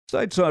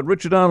Stateside,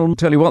 Richard Arnold,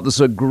 tell you what,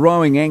 there's a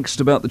growing angst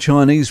about the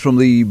Chinese from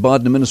the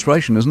Biden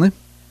administration, isn't there?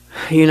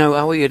 You know,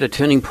 are we at a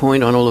turning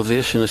point on all of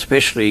this, and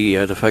especially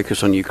the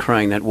focus on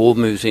Ukraine? That war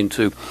moves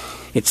into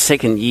its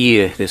second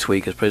year this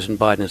week as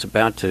President Biden is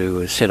about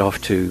to set off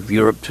to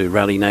Europe to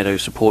rally NATO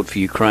support for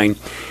Ukraine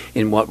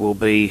in what will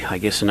be, I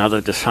guess,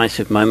 another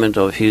decisive moment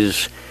of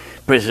his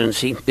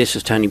presidency. This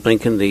is Tony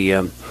Blinken,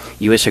 the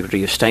US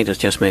Secretary of State, has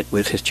just met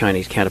with his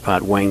Chinese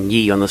counterpart Wang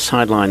Yi on the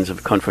sidelines of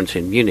a conference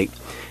in Munich.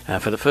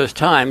 For the first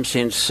time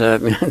since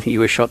the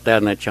US shot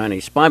down that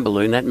Chinese spy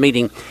balloon, that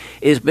meeting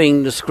is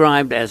being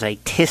described as a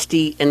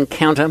testy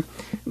encounter.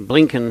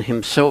 Blinken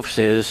himself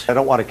says, I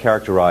don't want to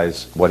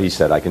characterize what he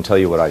said. I can tell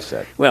you what I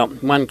said. Well,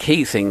 one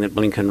key thing that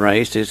Blinken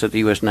raised is that the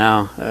US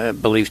now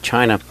believes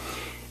China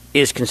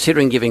is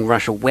considering giving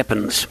Russia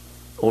weapons.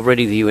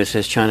 Already the US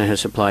says China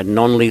has supplied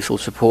non-lethal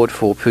support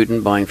for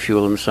Putin, buying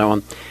fuel and so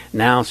on.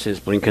 Now, says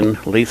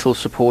Blinken, lethal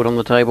support on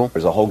the table.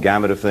 There's a whole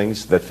gamut of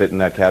things that fit in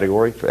that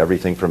category, for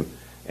everything from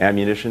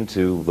ammunition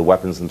to the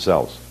weapons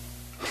themselves.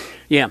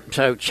 Yeah,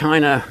 so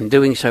China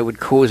doing so would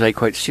cause a,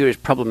 quite serious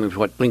problem with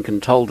what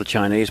Blinken told the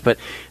Chinese. But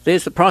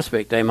there's the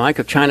prospect, Mike,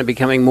 of China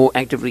becoming more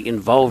actively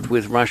involved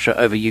with Russia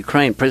over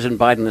Ukraine. President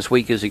Biden this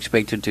week is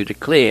expected to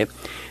declare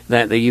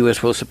that the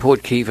US will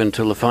support Kyiv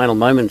until the final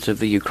moments of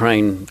the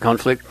Ukraine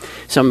conflict.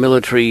 Some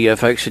military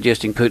folks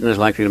suggesting Putin is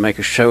likely to make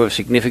a show of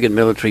significant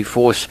military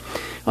force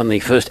on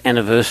the first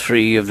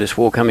anniversary of this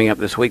war coming up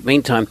this week.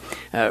 Meantime,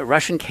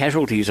 Russian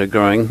casualties are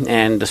growing,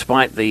 and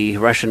despite the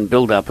Russian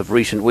build-up of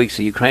recent weeks,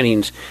 the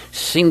Ukrainians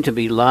seem to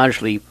be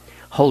largely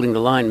holding the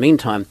line.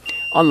 Meantime,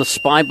 on the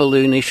spy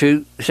balloon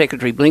issue,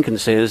 Secretary Blinken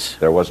says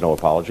there was no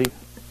apology.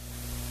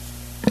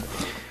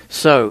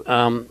 So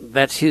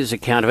that's his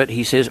account of it.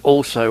 He says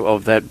also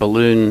of that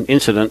balloon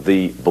incident.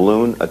 The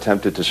balloon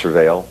attempted to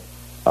surveil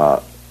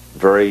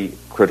very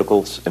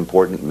critical,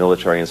 important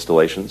military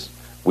installations.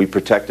 We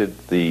protected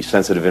the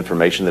sensitive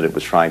information that it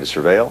was trying to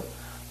surveil.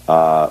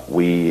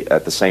 We,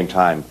 at the same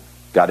time,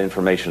 got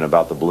information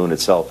about the balloon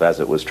itself as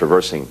it was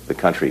traversing the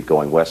country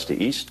going west to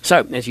east.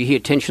 So, as you hear,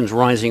 tensions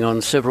rising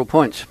on several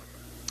points.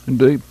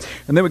 Indeed.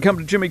 And then we come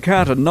to Jimmy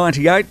Carter,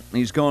 98.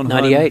 He's gone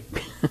 98.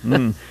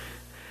 home.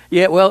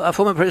 Yeah, well,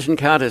 former President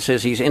Carter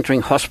says he's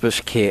entering hospice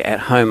care at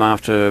home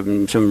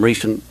after some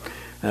recent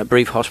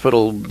brief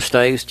hospital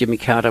stays. Jimmy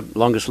Carter,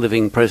 longest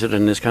living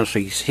president in this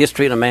country's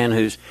history, and a man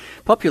whose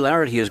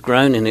popularity has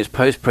grown in his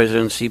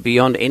post-presidency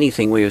beyond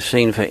anything we have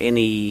seen for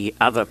any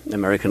other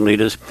American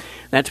leaders.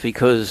 That's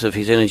because of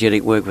his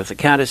energetic work with the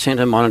Carter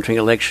Center, monitoring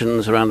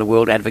elections around the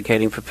world,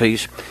 advocating for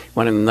peace,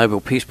 winning the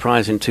Nobel Peace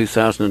Prize in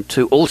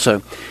 2002.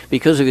 Also,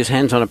 because of his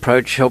hands-on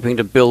approach, helping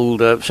to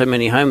build so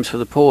many homes for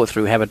the poor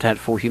through Habitat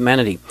for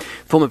Humanity.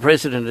 Former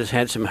president has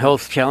had some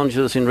health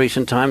challenges in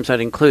recent times.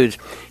 That includes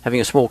having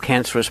a small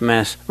cancerous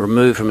mass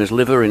removed from his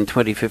liver in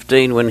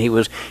 2015 when he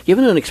was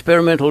given an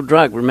experimental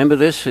drug. Remember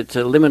this? It's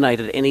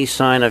eliminated any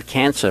sign of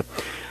cancer.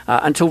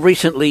 Until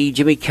recently,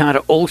 Jimmy Carter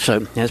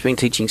also has been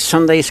teaching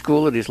Sunday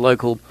school at his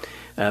local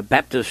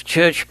Baptist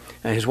church.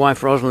 His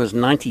wife Rosalind is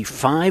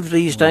 95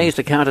 these days.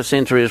 The Carter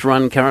Center is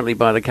run currently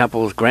by the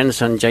couple's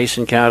grandson,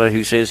 Jason Carter,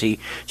 who says he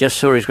just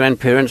saw his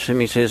grandparents, whom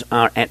he says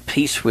are at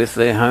peace with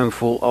their home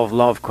full of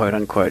love, quote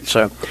unquote.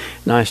 So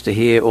nice to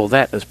hear all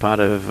that as part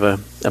of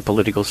a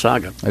political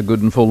saga. A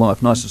good and full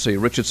life. Nice to see you.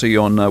 Richard, see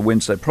you on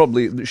Wednesday.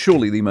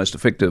 Surely the most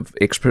effective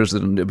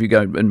ex-president, if you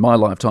go in my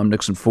lifetime,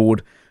 Nixon,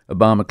 Ford,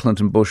 Obama,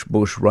 Clinton,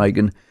 Bush,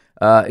 Reagan.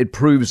 It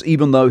proves,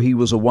 even though he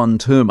was a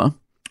one-termer,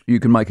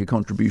 you can make a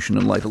contribution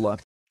in later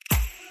life.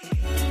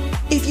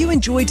 If you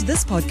enjoyed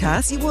this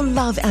podcast, you will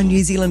love our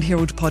New Zealand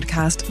Herald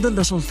podcast, The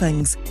Little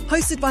Things,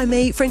 hosted by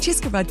me,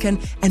 Francesca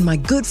Rudkin, and my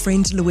good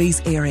friend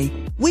Louise Airy.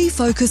 We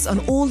focus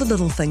on all the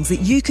little things that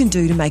you can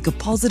do to make a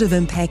positive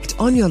impact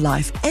on your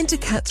life and to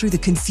cut through the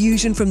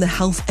confusion from the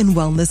health and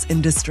wellness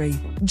industry.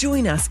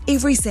 Join us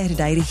every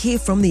Saturday to hear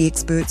from the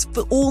experts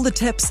for all the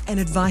tips and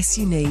advice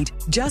you need.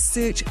 Just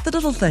search The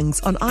Little Things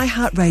on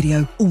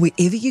iHeartRadio or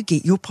wherever you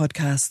get your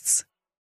podcasts.